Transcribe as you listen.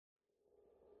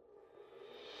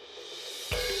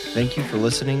Thank you for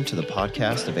listening to the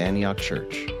podcast of Antioch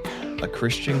Church, a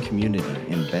Christian community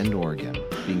in Bend, Oregon,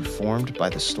 being formed by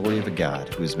the story of a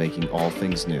God who is making all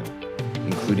things new,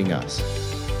 including us.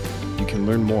 You can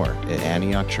learn more at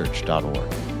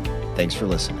antiochchurch.org. Thanks for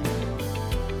listening.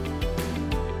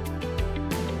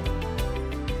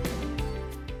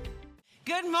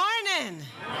 Good morning.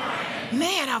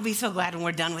 Man, I'll be so glad when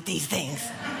we're done with these things.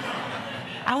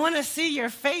 I want to see your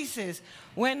faces.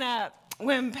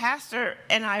 When Pastor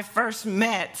and I first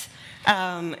met,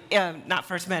 not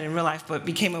first met in real life, but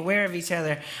became aware of each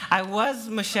other, I was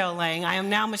Michelle Lang. I am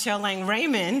now Michelle Lang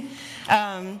Raymond,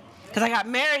 because I got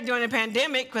married during the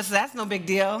pandemic, because that's no big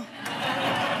deal.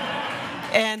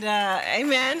 And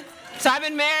amen. So I've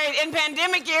been married, in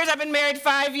pandemic years, I've been married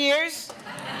 5 years.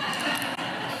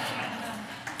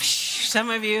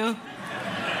 Some of you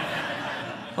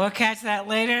will catch that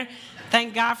later.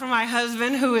 Thank God for my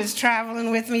husband who is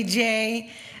traveling with me,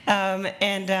 Jay,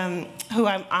 and who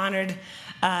I'm honored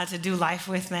to do life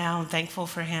with now. I'm thankful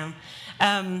for him.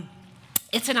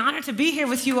 It's an honor to be here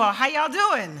with you all. How y'all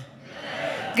doing?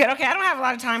 Good. Okay, I don't have a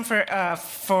lot of time for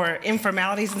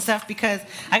informalities and stuff because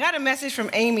I got a message from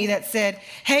Amy that said,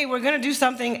 hey, we're going to do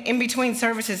something in between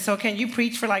services, so can you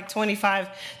preach for like 25,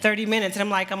 30 minutes? And I'm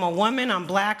like, I'm a woman, I'm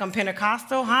black, I'm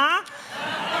Pentecostal, huh?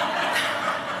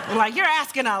 I'm like, you're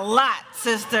asking a lot,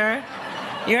 sister.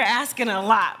 You're asking a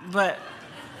lot. But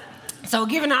so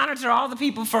giving honor to all the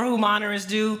people for whom honor is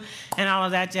due and all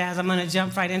of that jazz, I'm going to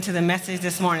jump right into the message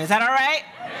this morning. Is that all right?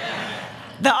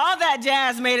 Yeah. All that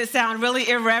jazz made it sound really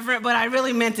irreverent, but I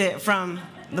really meant it from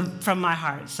my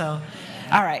heart. So,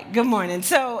 all right, good morning.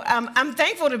 So I'm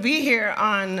thankful to be here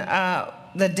on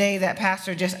the day that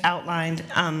Pastor just outlined.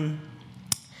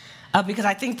 Because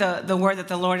I think the word that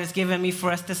the Lord has given me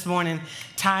for us this morning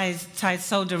ties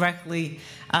so directly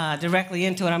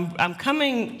into it. I'm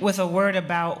coming with a word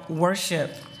about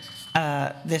worship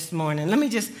this morning. Let me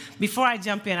just, before I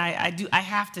jump in, I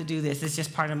have to do this. It's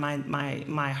just part of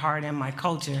my heart and my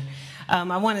culture.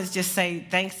 I want to just say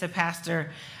thanks to Pastor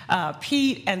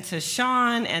Pete and to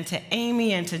Sean and to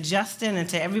Amy and to Justin and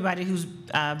to everybody who's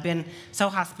been so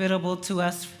hospitable to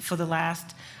us for the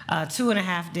last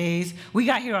 2.5 days. We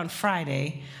got here on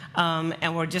Friday,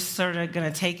 and we're just sort of going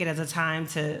to take it as a time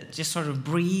to just sort of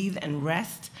breathe and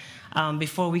rest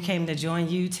before we came to join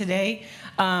you today.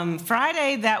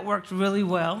 Friday, that worked really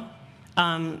well.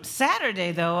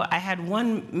 Saturday, though, I had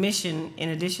one mission in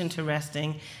addition to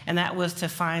resting, and that was to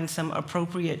find some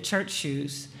appropriate church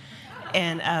shoes.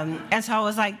 And so I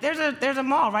was like, there's a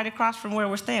mall right across from where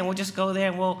we're staying. We'll just go there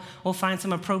and we'll find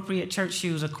some appropriate church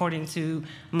shoes according to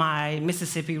my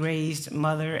Mississippi-raised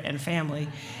mother and family.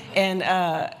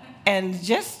 And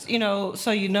just,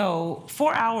 so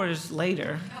 4 hours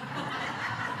later,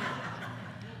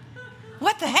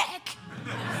 what the heck?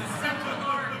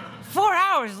 4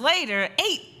 hours later,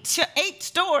 eight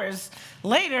stores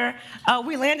later,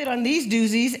 we landed on these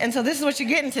doozies, and so this is what you're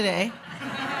getting today.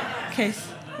 In case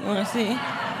you want to see,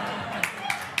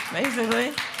 basically.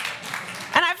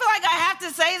 And I feel like I have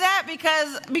to say that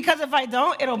because if I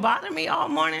don't, it'll bother me all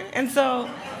morning. And so,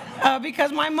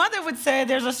 because my mother would say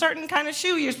there's a certain kind of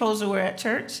shoe you're supposed to wear at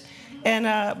church,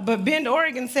 but Bend,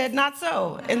 Oregon said not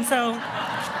so. And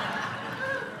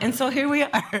so here we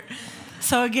are.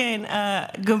 So again,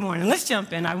 good morning. Let's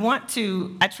jump in. I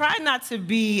try not to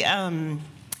be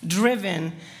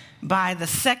driven by the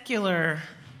secular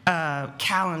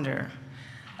calendar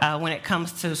when it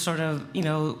comes to sort of,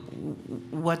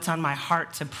 what's on my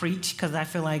heart to preach, because I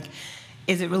feel like,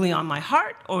 is it really on my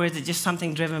heart, or is it just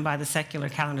something driven by the secular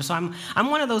calendar? So I'm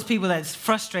one of those people that's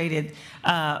frustrated,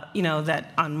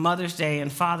 that on Mother's Day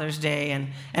and Father's Day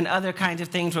and other kinds of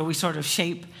things where we sort of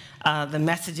shape the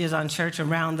messages on church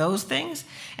around those things.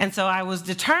 And so I was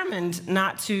determined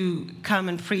not to come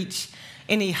and preach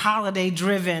any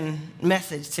holiday-driven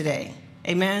message today.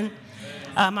 Amen?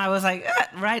 I was like,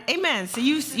 right, amen. So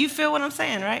you feel what I'm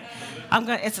saying, right?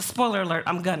 It's a spoiler alert.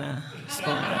 I'm gonna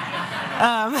spoiler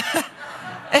alert.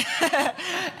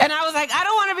 And I was like, I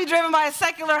don't want to be driven by a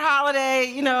secular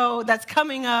holiday, that's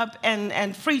coming up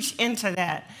and preach into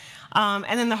that.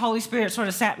 And then the Holy Spirit sort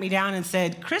of sat me down and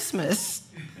said, Christmas,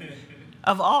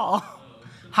 of all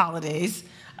holidays,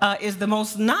 is the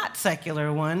most not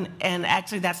secular one. And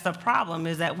actually that's the problem,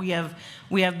 is that we have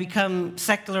become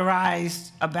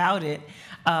secularized about it,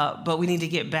 but we need to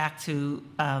get back to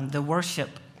the worship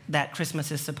that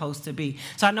Christmas is supposed to be.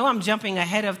 So I know I'm jumping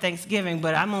ahead of Thanksgiving,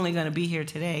 but I'm only going to be here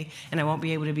today, and I won't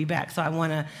be able to be back. So I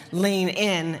want to lean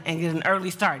in and get an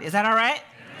early start. Is that all right?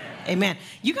 Amen.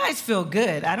 You guys feel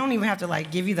good. I don't even have to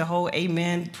give you the whole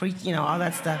amen, preach, all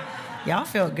that stuff. Y'all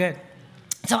feel good.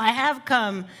 So I have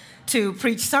come to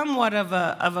preach somewhat of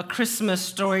a Christmas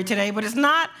story today, but it's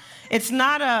not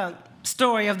a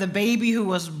story of the baby who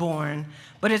was born,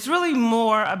 but it's really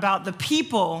more about the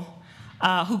people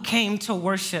who came to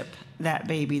worship that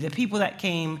baby, the people that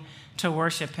came to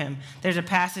worship him. There's a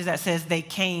passage that says they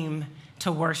came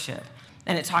to worship.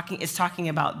 And it's talking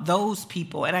about those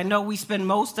people. And I know we spend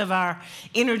most of our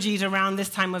energies around this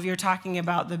time of year talking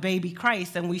about the baby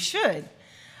Christ, and we should.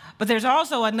 But there's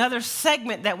also another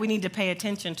segment that we need to pay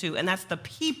attention to, and that's the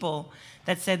people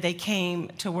that said they came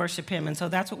to worship him. And so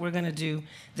that's what we're going to do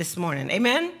this morning.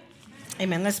 Amen?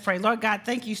 Amen. Let's pray. Lord God,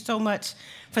 thank you so much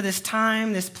for this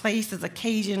time, this place, this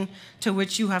occasion to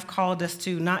which you have called us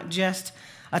to, not just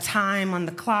a time on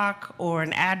the clock or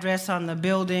an address on the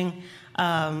building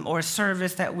or a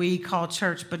service that we call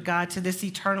church, but God, to this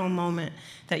eternal moment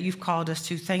that you've called us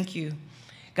to. Thank you.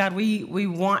 God, we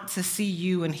want to see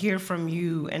you and hear from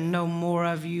you and know more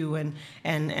of you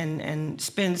and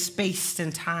spend space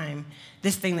and time,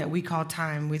 this thing that we call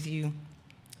time, with you.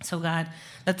 So God,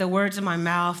 let the words of my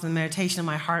mouth and the meditation of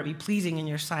my heart be pleasing in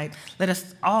your sight. Let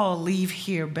us all leave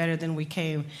here better than we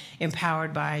came,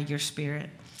 empowered by your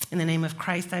Spirit. In the name of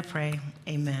Christ I pray,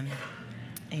 amen.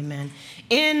 Amen.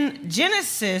 In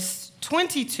Genesis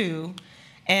 22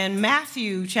 and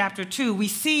Matthew chapter 2, we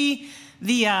see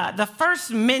the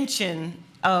first mention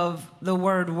of the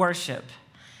word worship.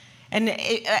 And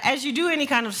as you do any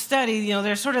kind of study,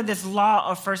 there's sort of this law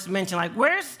of first mention. Like,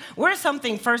 where's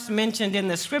something first mentioned in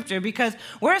the scripture? Because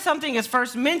where something is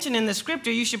first mentioned in the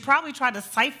scripture, you should probably try to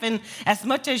siphon as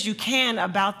much as you can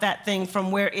about that thing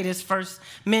from where it is first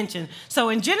mentioned. So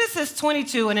in Genesis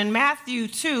 22 and in Matthew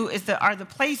 2 are the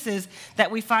places that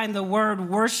we find the word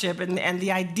worship and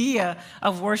the idea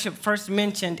of worship first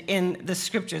mentioned in the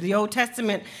scripture. The Old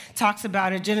Testament talks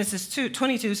about it. Genesis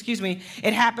 22,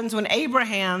 it happens when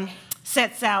Abraham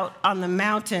sets out on the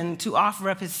mountain to offer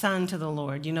up his son to the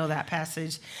Lord. You know that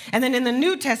passage. And then in the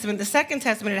New Testament, the Second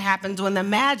Testament, it happens when the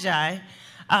Magi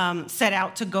set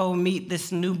out to go meet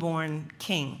this newborn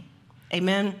king.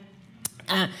 Amen.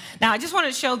 Now, I just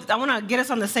want to get us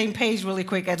on the same page really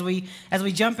quick as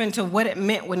we jump into what it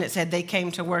meant when it said they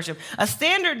came to worship. A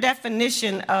standard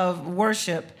definition of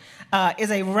worship is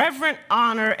a reverent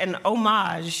honor and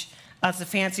homage, that's a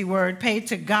fancy word, paid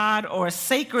to God or a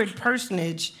sacred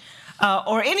personage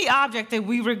or any object that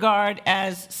we regard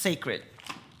as sacred.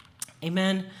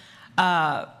 Amen.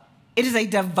 It is a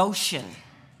devotion.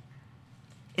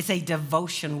 It's a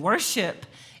devotion. Worship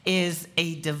is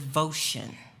a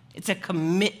devotion. It's a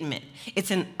commitment.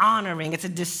 It's an honoring. It's a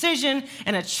decision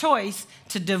and a choice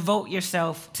to devote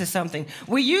yourself to something.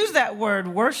 We use that word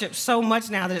worship so much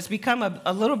now that it's become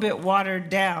a little bit watered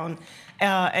down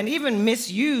and even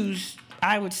misused.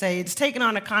 I would say it's taken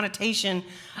on a connotation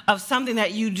of something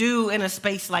that you do in a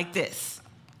space like this.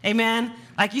 Amen?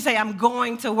 Like you say, I'm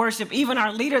going to worship. Even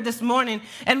our leader this morning,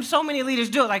 and so many leaders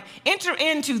do it, like enter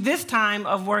into this time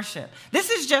of worship.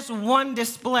 This is just one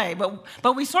display,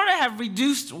 but we sort of have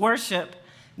reduced worship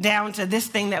down to this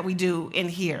thing that we do in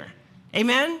here.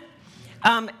 Amen?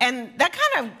 And that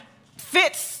kind of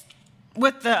fits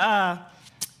with the,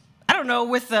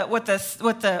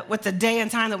 with the day and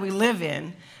time that we live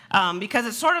in. Because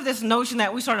it's sort of this notion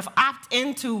that we sort of opt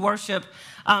into worship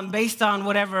based on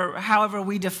however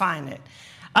we define it.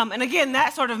 And again,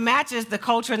 that sort of matches the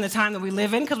culture and the time that we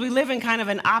live in, because we live in kind of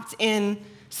an opt-in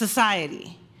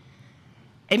society.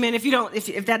 Amen.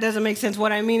 If that doesn't make sense,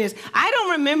 what I mean is, I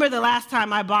don't remember the last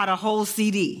time I bought a whole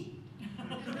CD.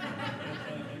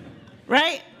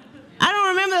 Right? I don't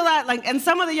remember that. And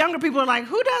some of the younger people are like,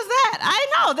 who does that?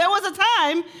 I know. There was a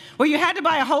time where you had to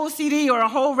buy a whole CD or a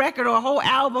whole record or a whole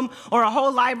album or a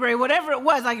whole library, whatever it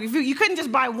was. Like, if you couldn't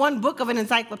just buy one book of an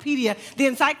encyclopedia. The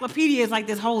encyclopedia is like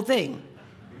this whole thing,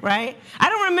 right? I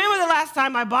don't remember the last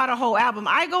time I bought a whole album.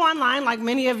 I go online like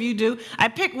many of you do. I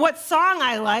pick what song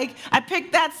I like. I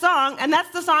pick that song, and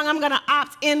that's the song I'm going to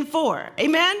opt in for.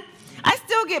 Amen? I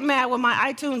still get mad when my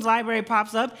iTunes library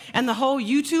pops up and the whole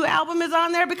U2 album is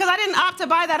on there, because I didn't opt to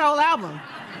buy that whole album.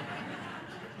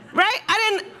 Right?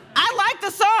 I like the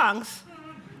songs.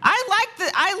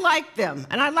 I like them,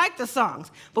 and I like the songs.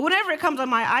 But whenever it comes on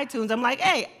my iTunes, I'm like,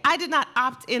 hey, I did not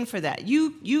opt in for that.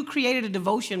 You created a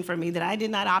devotion for me that I did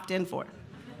not opt in for.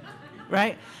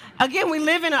 Right? Again, we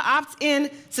live in an opt-in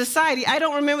society. I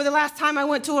don't remember the last time I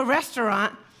went to a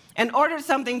restaurant and ordered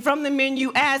something from the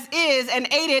menu as is and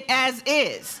ate it as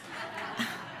is.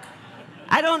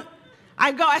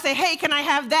 I say, hey, can I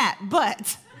have that?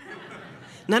 But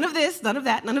none of this, none of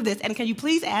that, none of this. And can you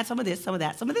please add some of this, some of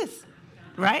that, some of this,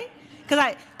 right?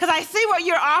 Because I see what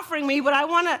you're offering me, but I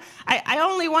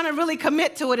only want to really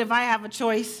commit to it if I have a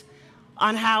choice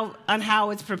how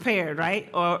it's prepared, right?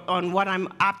 Or on what I'm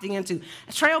opting into.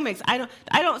 Trail mix,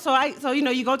 so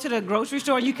you go to the grocery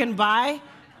store and you can buy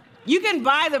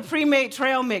the pre-made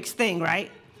trail mix thing,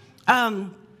 right?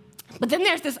 But then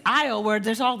there's this aisle where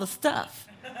there's all the stuff,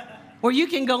 where you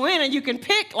can go in and you can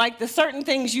pick like the certain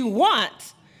things you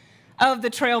want of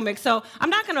the trail mix. So I'm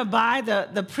not going to buy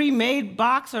the pre-made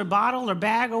box or bottle or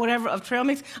bag or whatever of trail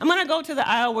mix. I'm going to go to the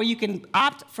aisle where you can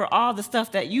opt for all the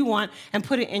stuff that you want and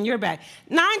put it in your bag.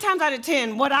 9 times out of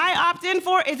 10, what I opt in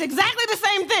for is exactly the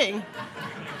same thing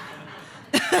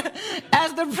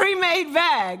as the pre-made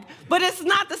bag. But it's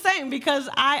not the same because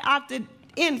I opted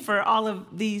in for all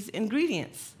of these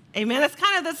ingredients. Amen. That's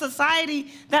kind of the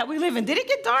society that we live in. Did it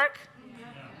get dark?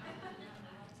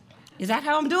 Is that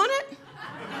how I'm doing it?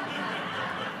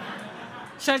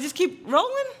 Should I just keep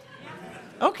rolling?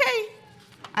 Okay.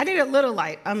 I need a little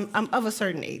light. I'm of a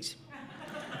certain age.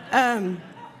 I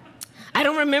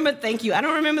don't remember, thank you. I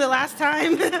don't remember the last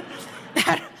time.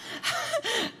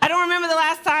 I don't remember the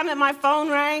last time that my phone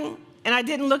rang and I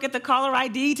didn't look at the caller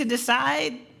ID to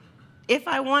decide if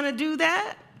I want to do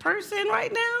that person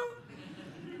right now.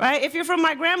 Right? If you're from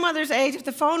my grandmother's age, if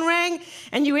the phone rang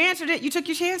and you answered it, you took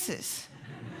your chances.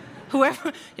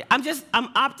 Whoever,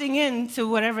 I'm opting in to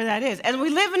whatever that is. And we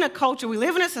live in a culture, we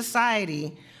live in a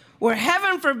society where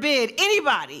heaven forbid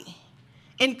anybody,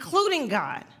 including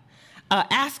God,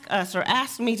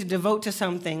 ask me to devote to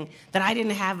something that I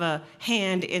didn't have a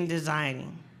hand in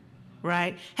designing,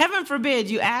 right? Heaven forbid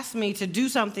you ask me to do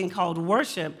something called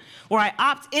worship where I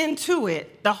opt into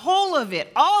it, the whole of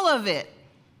it, all of it,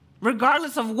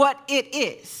 regardless of what it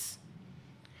is.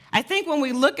 I think when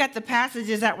we look at the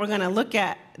passages that we're going to look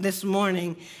at this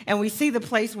morning and we see the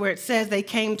place where it says they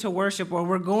came to worship or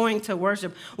we're going to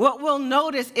worship, what we'll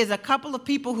notice is a couple of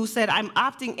people who said, I'm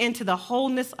opting into the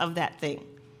wholeness of that thing,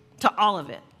 to all of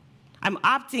it. I'm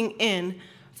opting in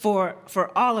for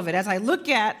all of it. As I look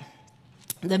at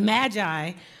the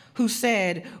Magi who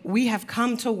said, we have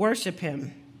come to worship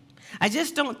him, I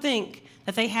just don't think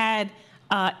that they had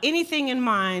anything in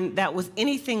mind that was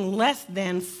anything less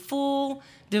than full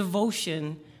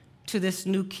devotion to this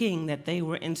new king that they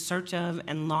were in search of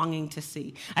and longing to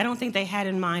see. I don't think they had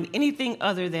in mind anything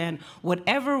other than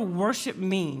whatever worship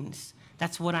means,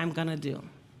 that's what I'm going to do.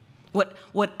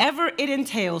 Whatever it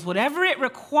entails, whatever it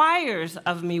requires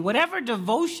of me, whatever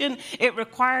devotion it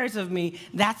requires of me,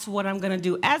 that's what I'm going to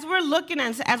do. As we're looking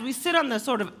and as we sit on the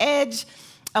sort of edge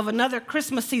of another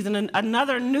Christmas season,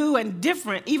 another new and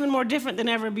different, even more different than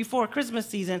ever before Christmas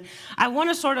season, I want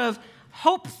to sort of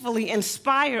hopefully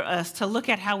inspire us to look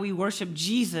at how we worship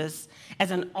Jesus as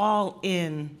an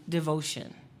all-in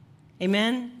devotion.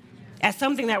 Amen? As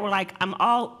something that we're like, I'm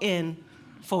all in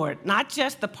for it. Not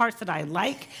just the parts that I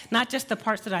like, not just the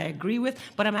parts that I agree with,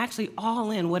 but I'm actually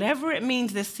all in. Whatever it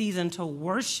means this season to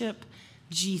worship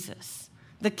Jesus,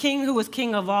 the King who is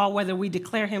King of all, whether we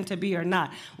declare him to be or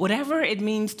not. Whatever it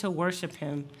means to worship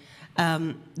him,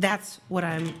 that's what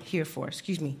I'm here for.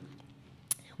 Excuse me.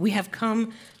 We have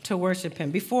come to worship him.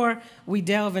 Before we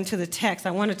delve into the text,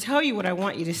 I want to tell you what I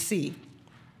want you to see.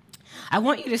 I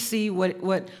want you to see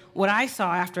what I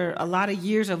saw after a lot of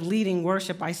years of leading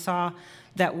worship. I saw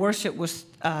that worship was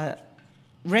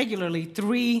regularly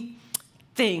 3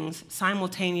 things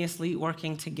simultaneously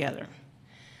working together.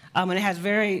 And it has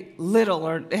very little,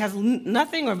 or it has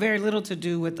nothing or very little to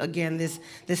do with, again, this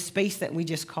space that we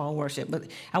just call worship. But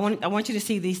I want you to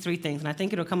see these 3 things, and I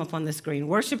think it'll come up on the screen.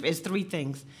 Worship is 3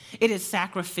 things. It is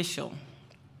sacrificial,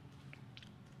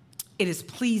 it is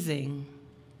pleasing,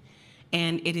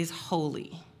 and it is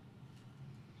holy.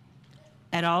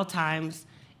 At all times,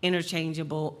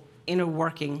 interchangeable,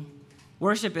 interworking.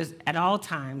 Worship is at all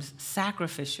times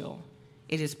sacrificial,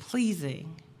 it is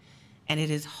pleasing, and it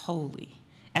is holy.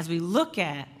 As we look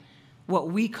at what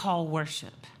we call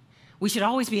worship, we should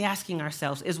always be asking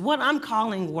ourselves, is what I'm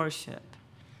calling worship,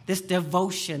 this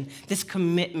devotion, this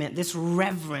commitment, this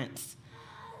reverence,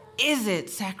 is it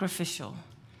sacrificial?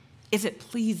 Is it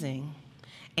pleasing?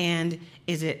 And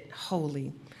is it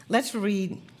holy? Let's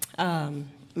read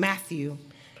Matthew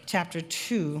chapter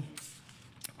 2,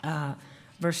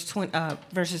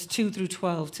 verses 2 through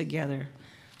 12 together.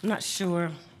 I'm not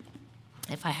sure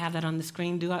if I have that on the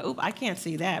screen, do I? Oop, I can't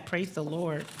see that. Praise the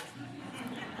Lord.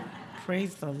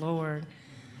 Praise the Lord.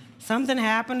 Something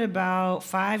happened about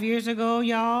 5 years ago,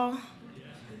 y'all.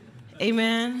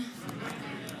 Amen.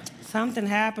 Something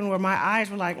happened where my eyes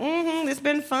were like, it's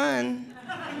been fun.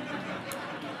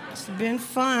 It's been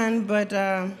fun, but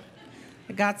I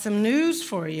got some news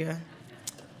for you.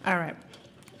 All right.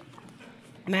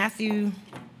 Matthew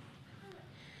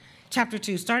chapter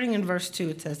 2, starting in verse 2,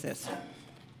 it says this.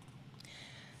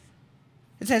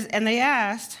 It says, and they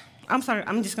asked, I'm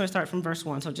just going to start from verse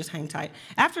 1, so just hang tight.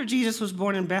 After Jesus was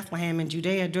born in Bethlehem in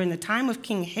Judea during the time of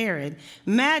King Herod,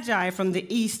 Magi from the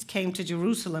east came to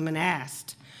Jerusalem and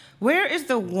asked, "Where is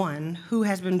the one who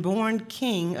has been born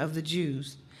King of the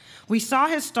Jews? We saw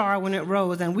his star when it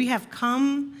rose, and we have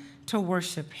come to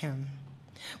worship him."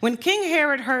 When King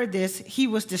Herod heard this, he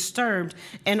was disturbed,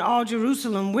 and all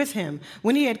Jerusalem with him.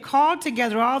 When he had called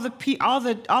together all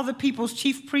the people's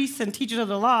chief priests and teachers of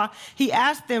the law, he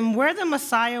asked them where the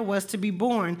Messiah was to be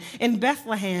born. "In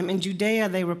Bethlehem in Judea,"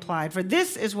 they replied, "for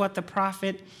this is what the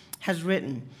prophet has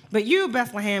written. But you,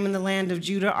 Bethlehem, in the land of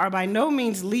Judah, are by no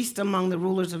means least among the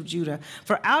rulers of Judah,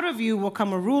 for out of you will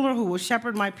come a ruler who will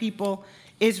shepherd my people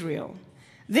Israel."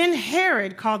 Then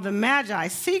Herod called the Magi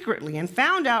secretly and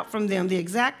found out from them the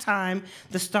exact time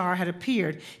the star had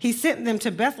appeared. He sent them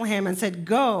to Bethlehem and said,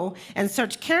 "Go and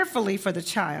search carefully for the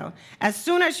child. As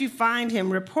soon as you find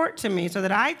him, report to me so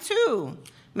that I too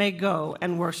may go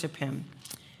and worship him."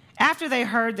 After they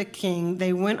heard the king,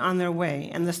 they went on their way,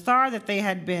 and the star that they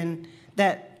had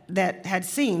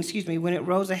seen, when it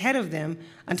rose ahead of them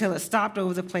until it stopped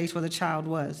over the place where the child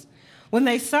was. When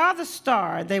they saw the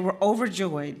star, they were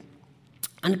overjoyed.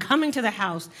 And coming to the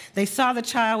house, they saw the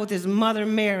child with his mother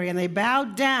Mary, and they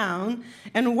bowed down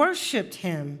and worshiped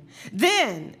him.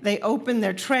 Then they opened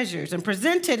their treasures and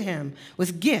presented him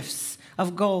with gifts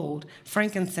of gold,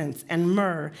 frankincense, and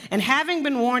myrrh. And having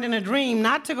been warned in a dream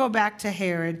not to go back to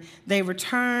Herod, they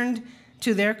returned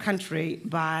to their country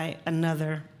by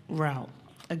another route.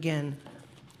 Again,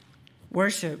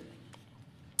 worship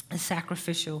is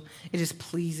sacrificial, it is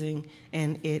pleasing,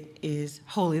 and it is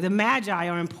holy. The Magi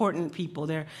are important people.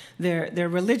 They're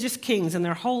religious kings, and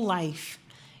their whole life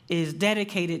is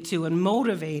dedicated to and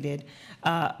motivated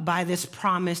by this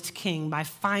promised king, by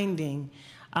finding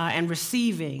and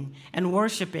receiving and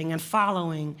worshiping and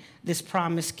following this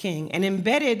promised king. And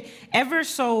embedded ever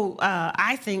so,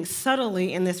 I think,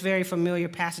 subtly in this very familiar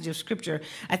passage of Scripture,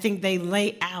 I think they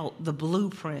lay out the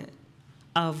blueprint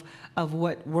of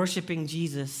what worshiping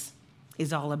Jesus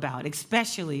is all about,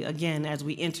 especially, again, as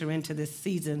we enter into this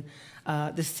season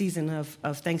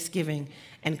of Thanksgiving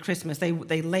and Christmas.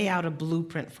 They lay out a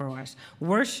blueprint for us.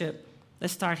 Worship,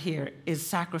 let's start here, is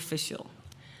sacrificial.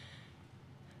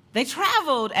 They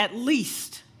traveled at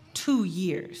least 2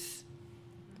 years.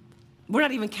 We're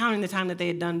not even counting the time that they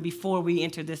had done before we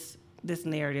entered this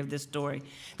narrative, this story.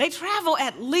 They traveled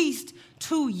at least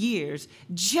 2 years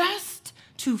just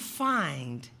to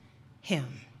find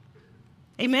him.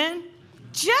 Amen?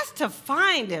 Just to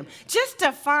find him. Just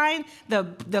to find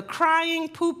the crying,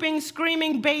 pooping,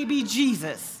 screaming baby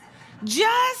Jesus.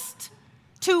 Just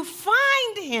to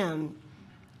find him,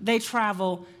 they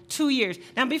travel 2 years.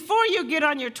 Now, before you get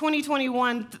on your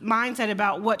 2021 mindset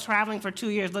about what traveling for 2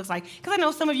 years looks like, because I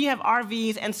know some of you have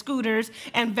RVs and scooters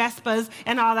and Vespas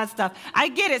and all that stuff. I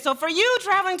get it. So for you,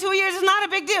 traveling 2 years is not a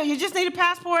big deal. You just need a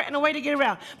passport and a way to get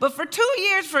around. But for 2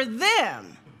 years, for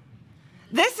them,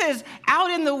 this is out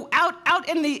in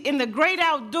the great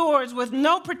outdoors with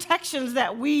no protections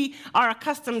that we are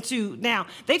accustomed to now.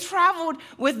 They traveled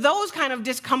with those kind of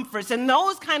discomforts and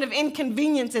those kind of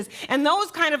inconveniences and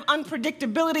those kind of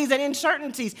unpredictabilities and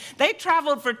uncertainties. They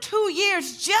traveled for 2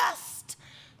 years just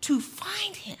to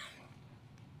find him.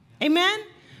 Amen?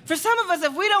 For some of us,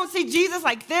 if we don't see Jesus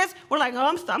like this, we're like,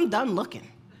 oh, I'm done looking.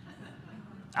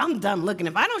 I'm done looking.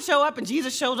 If I don't show up and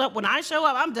Jesus shows up when I show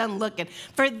up, I'm done looking.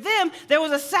 For them, there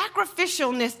was a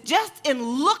sacrificialness just in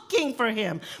looking for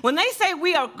him. When they say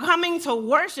we are coming to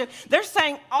worship, they're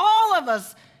saying all of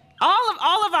us,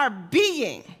 all of our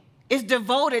being is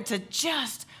devoted to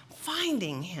just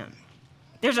finding him.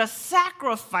 There's a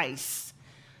sacrifice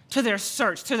to their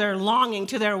search, to their longing,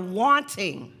 to their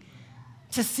wanting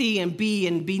to see and be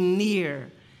near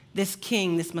this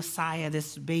king, this Messiah,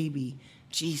 this baby,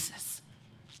 Jesus.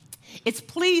 It's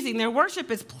pleasing. Their worship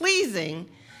is pleasing.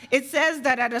 It says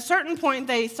that at a certain point,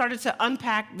 they started to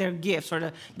unpack their gifts or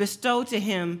to bestow to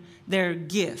him their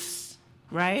gifts,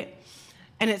 right?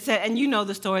 And it said, and you know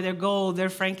the story, their gold, their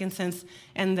frankincense,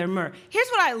 and their myrrh. Here's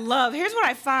what I love. Here's what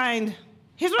I find.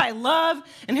 Here's what I love,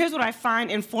 and here's what I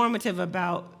find informative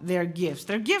about their gifts.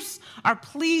 Their gifts are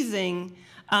pleasing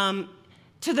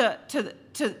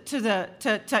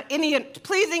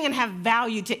pleasing and have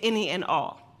value to any and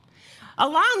all.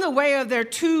 Along the way of their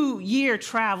 2-year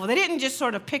travel, they didn't just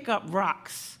sort of pick up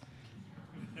rocks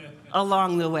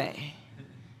along the way.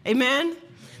 Amen?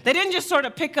 They didn't just sort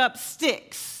of pick up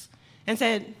sticks and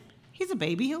said, he's a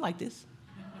baby, he'll like this.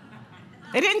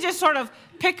 They didn't just sort of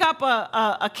pick up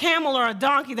a camel or a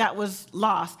donkey that was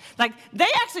lost. Like, they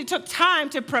actually took time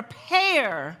to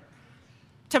prepare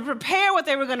to prepare what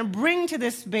they were going to bring to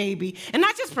this baby. And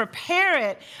not just prepare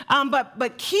it,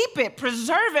 but keep it,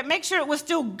 preserve it, make sure it was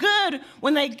still good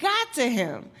when they got to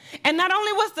him. And not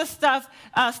only was the stuff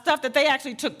that they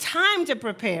actually took time to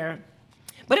prepare,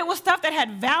 but it was stuff that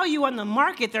had value on the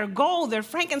market. Their gold, their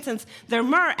frankincense, their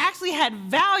myrrh actually had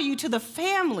value to the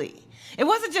family. It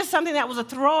wasn't just something that was a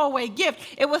throwaway gift.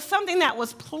 It was something that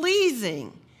was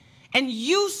pleasing and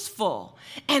useful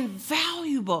and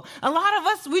valuable. A lot of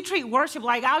us, we treat worship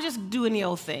like, I'll just do any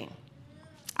old thing.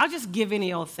 I'll just give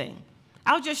any old thing.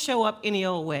 I'll just show up any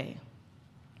old way.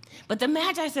 But the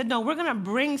Magi said, no, we're going to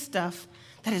bring stuff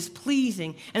that is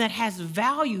pleasing and that has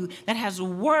value, that has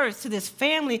worth to this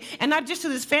family, and not just to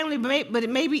this family, but it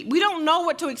maybe we don't know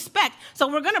what to expect. So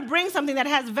we're going to bring something that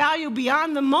has value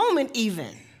beyond the moment even.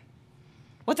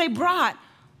 What they brought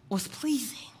was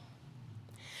pleasing.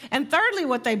 And thirdly,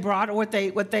 what they brought, or what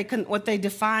they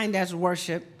defined as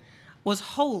worship, was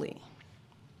holy.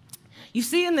 You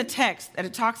see in the text that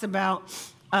it talks about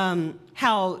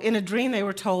how in a dream they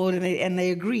were told, and they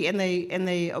agree, and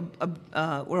they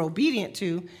were obedient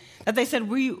to, that they said,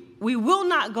 we will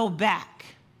not go back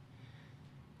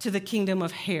to the kingdom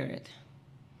of Herod.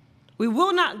 We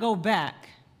will not go back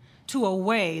to a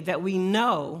way that we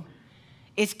know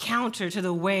is counter to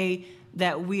the way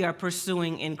that we are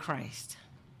pursuing in Christ.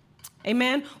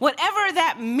 Amen? Whatever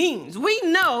that means, we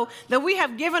know that we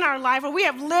have given our life, or we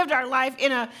have lived our life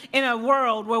in a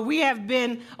world where we have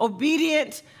been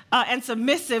obedient and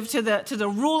submissive to the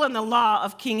rule and the law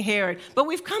of King Herod. But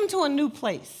we've come to a new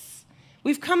place.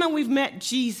 We've come and we've met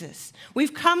Jesus.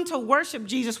 We've come to worship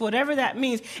Jesus, whatever that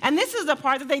means. And this is the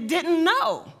part that they didn't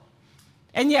know,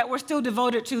 and yet we're still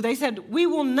devoted to. They said, we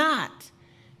will not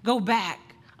go back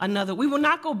we will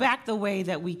not go back the way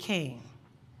that we came.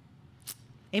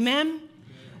 Amen?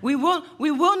 We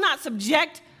will not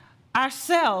subject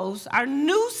ourselves, our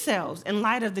new selves, in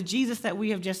light of the Jesus that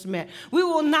we have just met. We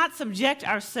will not subject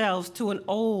ourselves to an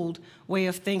old way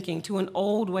of thinking, to an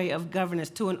old way of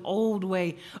governance, to an old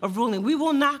way of ruling. We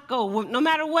will not go, no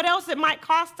matter what else it might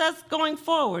cost us going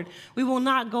forward, we will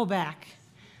not go back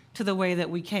to the way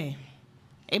that we came.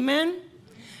 Amen?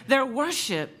 Their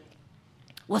worship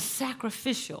was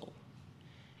sacrificial.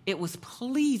 It was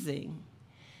pleasing.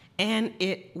 And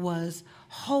it was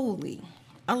holy.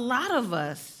 A lot of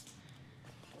us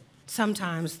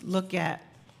sometimes look at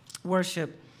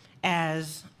worship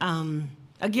as,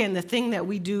 again, the thing that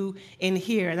we do in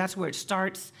here, that's where it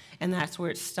starts and that's where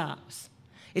it stops.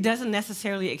 It doesn't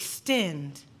necessarily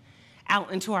extend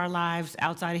out into our lives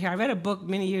outside of here. I read a book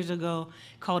many years ago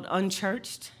called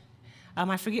Unchurched.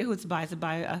 I forget who it's by. It's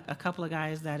by a couple of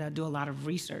guys that do a lot of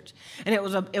research. And it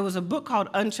was a book called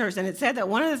Unchurched, and it said that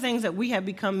one of the things that we have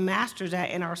become masters at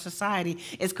in our society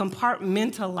is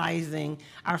compartmentalizing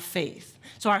our faith.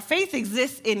 So our faith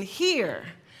exists in here,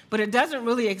 but it doesn't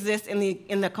really exist in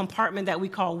the compartment that we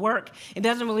call work. It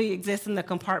doesn't really exist in the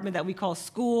compartment that we call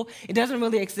school. It doesn't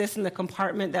really exist in the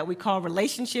compartment that we call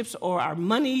relationships or our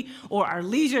money or our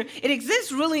leisure. It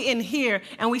exists really in here,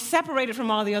 and we separate it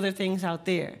from all the other things out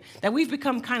there, that we've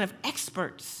become kind of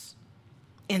experts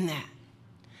in that.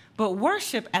 But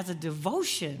worship as a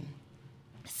devotion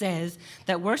says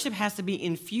that worship has to be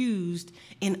infused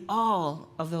in all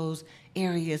of those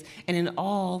areas and in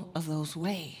all of those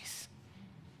ways.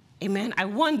 Amen. I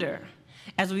wonder,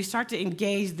 as we start to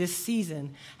engage this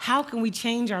season, how can we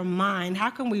change our mind?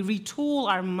 How can we retool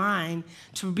our mind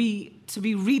to be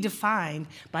redefined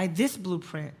by this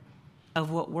blueprint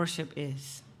of what worship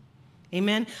is?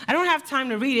 Amen. I don't have time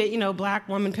to read it, Black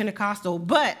woman Pentecostal,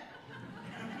 but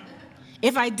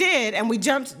if I did, and we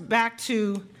jumped back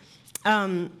to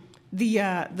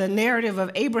the narrative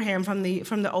of Abraham from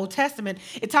the Old Testament,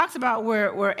 it talks about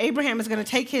where Abraham is going to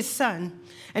take his son,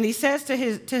 and he says to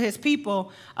his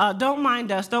people, don't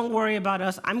mind us, don't worry about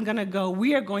us, I'm going to go,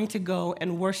 we are going to go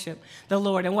and worship the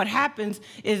Lord. And what happens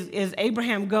is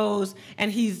Abraham goes, and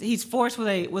he's forced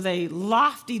with a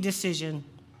lofty decision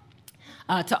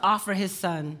to offer his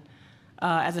son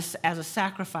as a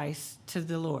sacrifice to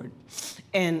the Lord.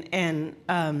 And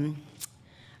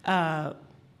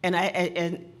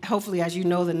hopefully, as you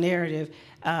know the narrative,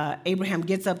 Abraham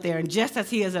gets up there, and just as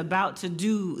he is about to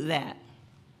do that,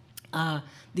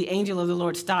 the angel of the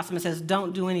Lord stops him and says,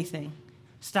 don't do anything.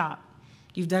 Stop.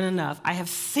 You've done enough. I have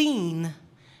seen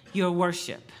your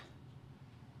worship.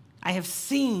 I have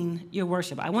seen your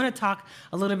worship. I want to talk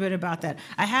a little bit about that.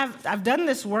 I've done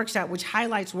this workshop which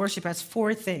highlights worship as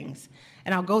 4 things,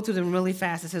 and I'll go through them really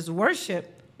fast. It says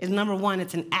worship is, number 1,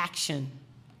 it's an action.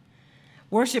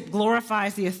 Worship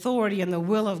glorifies the authority and the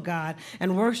will of God,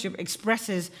 and worship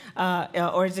expresses,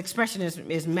 or its expression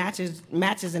is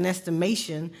matches an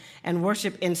estimation, and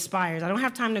worship inspires. I don't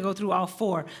have time to go through all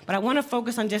four, but I want to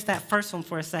focus on just that first one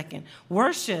for a second.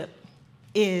 Worship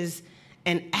is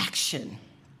an action.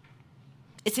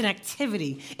 It's an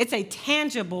activity. It's a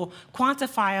tangible,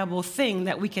 quantifiable thing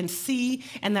that we can see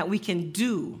and that we can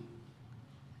do.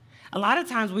 A lot of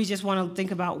times we just want to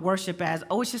think about worship as,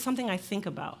 oh, it's just something I think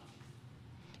about.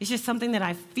 It's just something that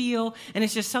I feel, and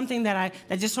it's just something that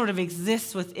just sort of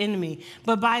exists within me.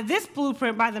 But by this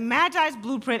blueprint, by the Magi's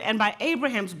blueprint, and by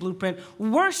Abraham's blueprint,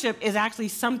 worship is actually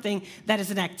something that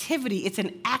is an activity. It's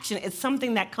an action. It's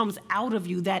something that comes out of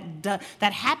you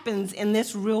that happens in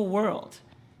this real world.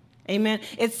 Amen.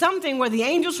 It's something where the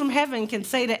angels from heaven can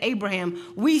say to Abraham,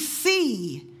 we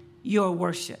see your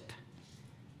worship.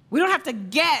 We don't have to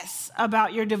guess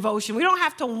about your devotion. We don't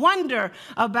have to wonder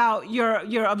about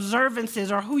your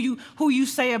observances or who you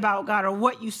say about God or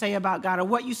what you say about God or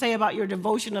what you say about your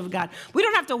devotion of God. We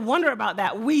don't have to wonder about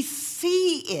that. We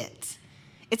see it.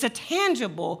 It's a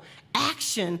tangible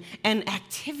action and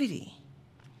activity.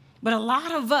 But a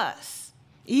lot of us,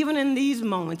 even in these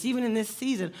moments, even in this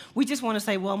season, we just want to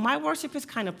say, well, my worship is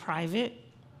kind of private.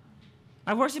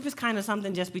 My worship is kind of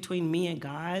something just between me and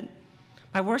God.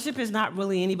 My worship is not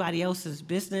really anybody else's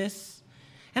business.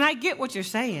 And I get what you're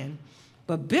saying,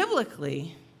 but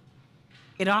biblically,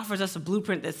 it offers us a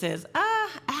blueprint that says,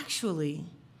 actually,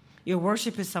 your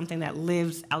worship is something that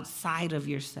lives outside of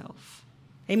yourself.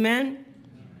 Amen?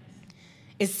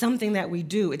 It's something that we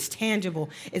do. It's tangible.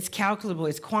 It's calculable.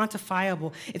 It's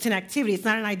quantifiable. It's an activity. It's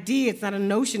not an idea. It's not a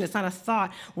notion. It's not a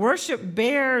thought. Worship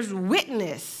bears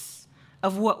witness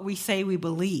of what we say we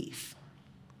believe.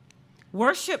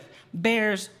 Worship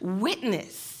bears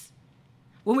witness.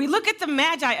 When we look at the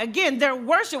Magi, again, their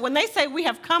worship, when they say we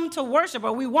have come to worship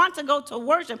or we want to go to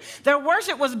worship, their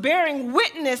worship was bearing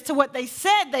witness to what they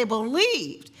said they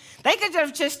believed. They could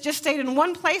have just stayed in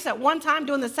one place at one time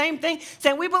doing the same thing,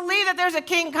 saying, we believe that there's a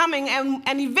king coming,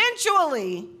 and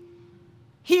eventually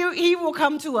he will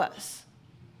come to us.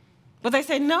 But they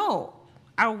say, no,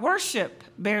 our worship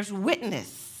bears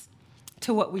witness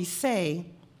to what we say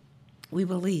we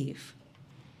believe.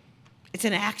 It's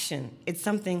an action. It's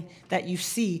something that you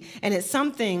see. And it's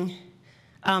something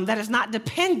that is not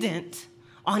dependent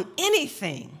on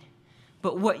anything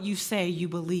but what you say you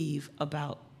believe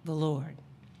about the Lord.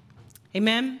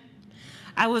 Amen?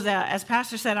 I was, as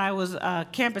Pastor said, I was a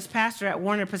campus pastor at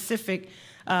Warner Pacific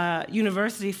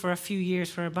University for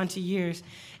a bunch of years.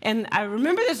 And I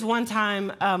remember this one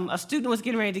time, a student was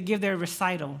getting ready to give their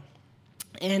recital.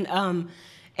 And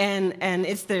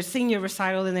it's their senior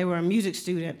recital, and they were a music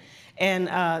student. And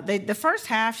the first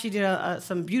half, she did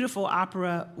some beautiful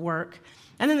opera work.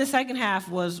 And then the second half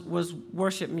was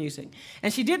worship music.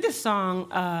 And she did this song,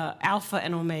 Alpha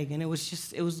and Omega, and it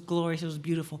was glorious, it was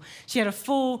beautiful. She had a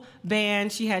full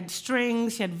band, she had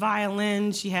strings, she had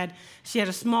violins, she had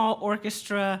a small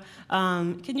orchestra.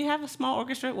 Can you have a small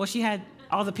orchestra? Well, she had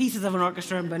all the pieces of an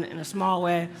orchestra, but in a small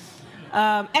way.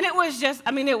 And it was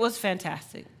it was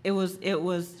fantastic. It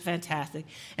was fantastic.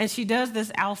 And she does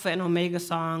this Alpha and Omega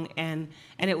song, and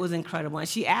it was incredible. And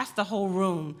she asked the whole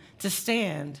room to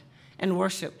stand and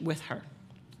worship with her.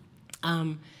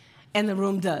 And the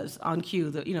room does, on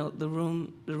cue. The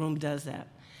room does that.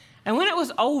 And when it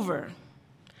was over,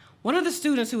 one of the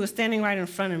students who was standing right in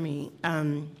front of me,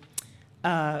 when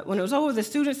it was over, the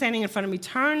student standing in front of me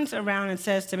turns around and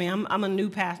says to me, I'm a new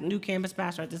campus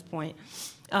pastor at this point,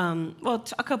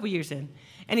 a couple years in.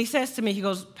 And he says to me, he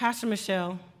goes, Pastor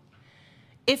Michelle,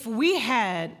 if we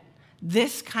had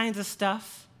this kinds of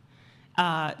stuff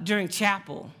during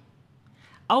chapel,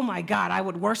 oh my God, I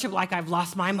would worship like I've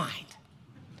lost my mind.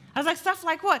 I was like, stuff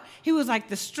like what? He was like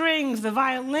the strings, the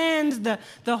violins,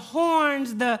 the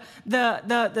horns, the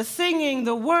singing,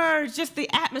 the words, just the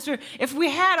atmosphere. If we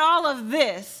had all of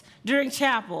this during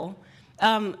chapel,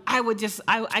 I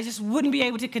just wouldn't be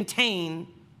able to contain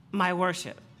my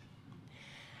worship.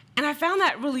 And I found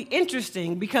that really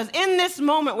interesting because in this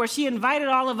moment where she invited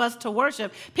all of us to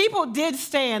worship, people did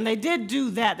stand, they did do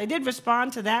that, they did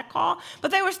respond to that call,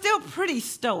 but they were still pretty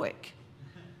stoic.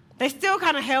 They still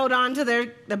kind of held on to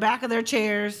the back of their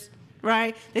chairs,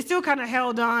 right? They still kind of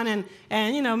held on and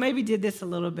maybe did this a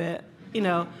little bit,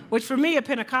 which for me, a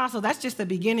Pentecostal, that's just the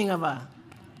beginning of a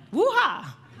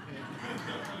woo-ha,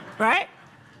 right?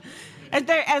 But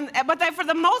they, for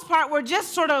the most part, were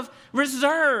just sort of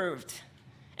reserved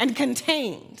and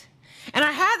contained. And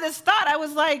I had this thought, I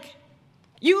was like,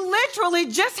 you literally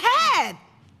just had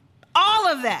all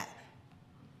of that.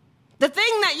 The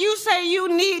thing that you say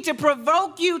you need to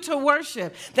provoke you to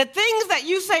worship, the things that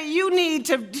you say you need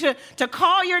to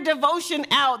call your devotion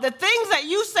out, the things that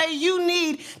you say you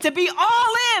need to be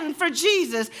all in for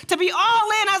Jesus, to be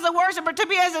all in as a worshiper, to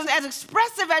be as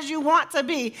expressive as you want to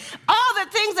be, all the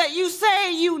things that you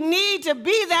say you need to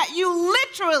be that, you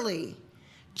literally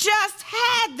just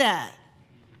had that.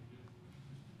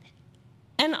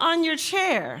 And on your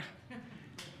chair,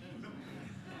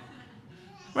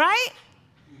 right?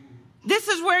 This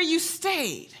is where you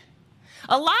stayed.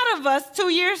 A lot of us 2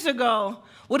 years ago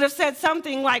would have said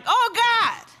something like, oh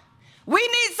God, we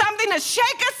need something to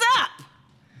shake us up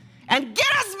and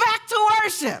get us back to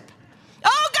worship.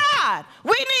 Oh God,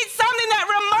 we need something that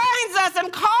reminds us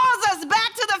and calls us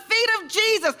back to the feet of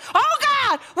Jesus. Oh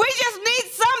God, we just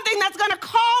need something that's going to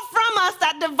call from us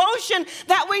that devotion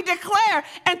that we declare.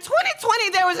 And 2020,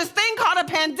 there was this thing called a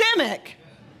pandemic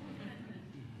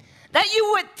that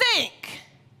you would think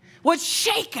would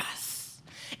shake us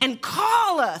and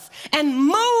call us and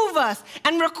move us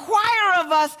and require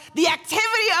of us the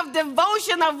activity of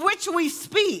devotion of which we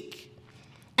speak.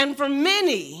 And for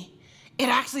many, it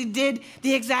actually did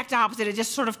the exact opposite. It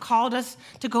just sort of called us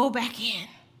to go back in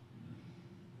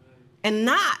and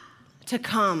not to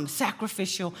come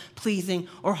sacrificial, pleasing,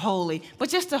 or holy, but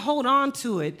just to hold on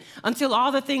to it until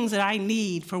all the things that I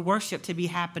need for worship to be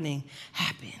happening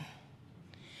happen.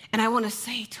 And I want to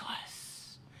say to us,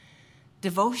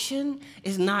 devotion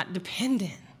is not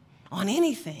dependent on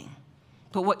anything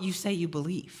but what you say you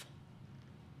believe.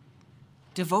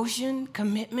 Devotion,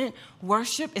 commitment,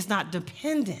 worship is not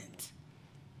dependent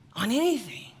on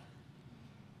anything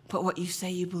but what you say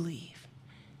you believe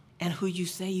and who you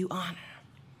say you honor.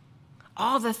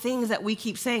 All the things that we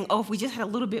keep saying, oh, if we just had a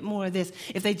little bit more of this,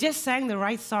 if they just sang the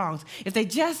right songs, if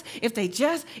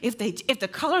the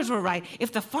colors were right,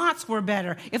 if the fonts were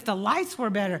better, if the lights were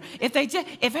better, if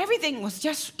everything was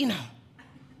just,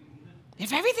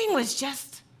 if everything was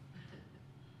just,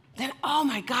 then, oh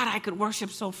my God, I could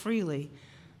worship so freely.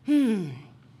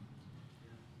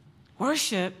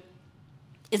 Worship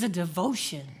is a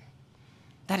devotion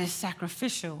that is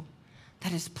sacrificial,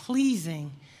 that is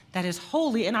pleasing, that is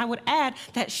holy, and I would add,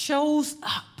 that shows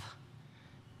up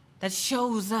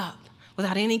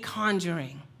without any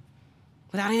conjuring,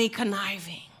 without any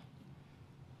conniving.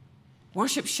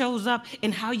 Worship shows up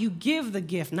in how you give the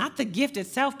gift, not the gift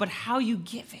itself, but how you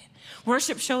give it.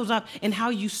 Worship shows up in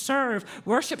how you serve.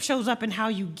 Worship shows up in how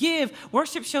you give.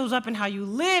 Worship shows up in how you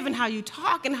live and how you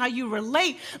talk and how you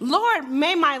relate. Lord,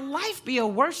 may my life be a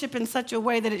worship in such a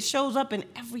way that it shows up in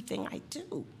everything I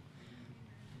do.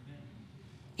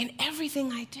 In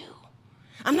everything I do.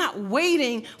 I'm not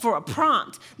waiting for a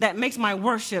prompt that makes my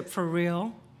worship for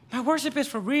real. My worship is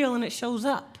for real and it shows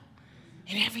up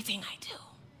in everything I do.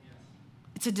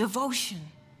 It's a devotion.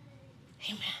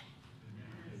 Amen.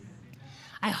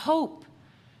 I hope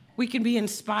we can be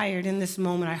inspired in this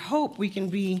moment. I hope we can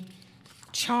be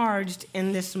charged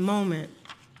in this moment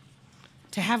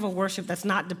to have a worship that's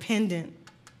not dependent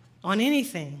on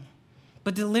anything,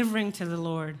 but delivering to the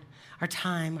Lord our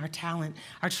time, our talent,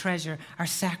 our treasure, our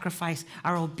sacrifice,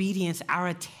 our obedience, our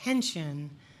attention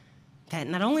that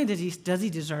not only does he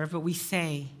deserve, but we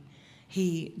say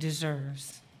he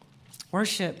deserves.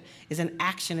 Worship is an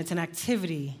action. It's an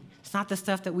activity. It's not the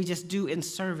stuff that we just do in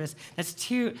service. That's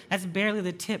barely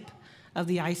the tip of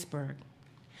the iceberg.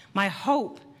 My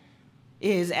hope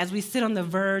is, as we sit on the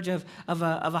verge of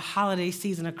a holiday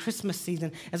season, a Christmas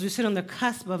season, as we sit on the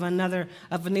cusp of another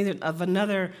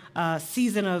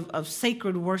season of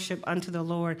sacred worship unto the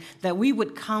Lord, that we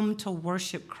would come to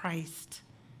worship Christ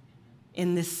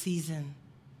in this season.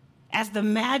 As the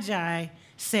Magi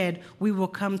said, we will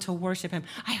come to worship him.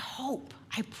 I hope,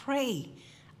 I pray,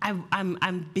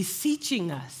 I'm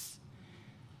beseeching us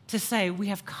to say we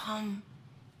have come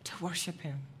to worship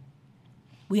him.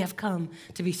 We have come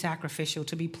to be sacrificial,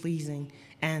 to be pleasing,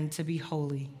 and to be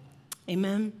holy.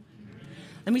 Amen?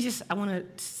 I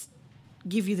want to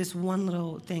give you this one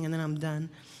little thing, and then I'm done.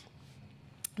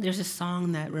 There's a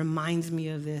song that reminds me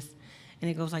of this, and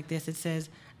it goes like this. It says,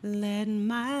 let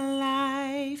my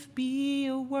life be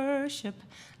a worship.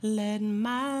 Let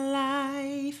my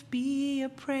life be a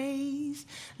praise.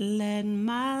 Let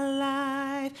my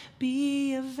life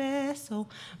be a vessel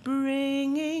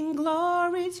bringing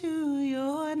glory to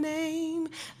your name.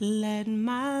 Let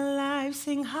my life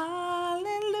sing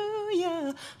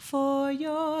hallelujah for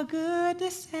your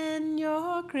goodness and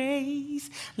your grace.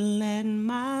 Let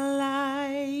my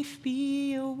life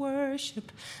be a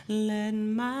worship. Let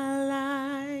my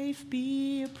life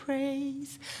be a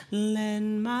praise. Let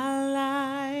my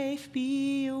life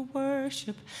be a word.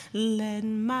 worship. Let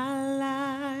my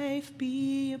life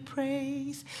be a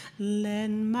praise. Let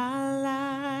my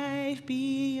life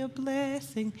be a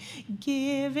blessing,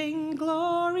 giving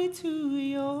glory to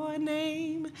your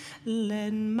name.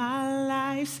 Let my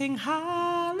life sing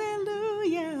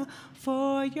hallelujah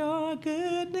for your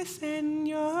goodness and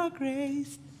your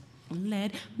grace.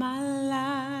 Let my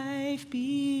life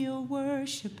be a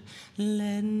worship.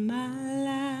 Let my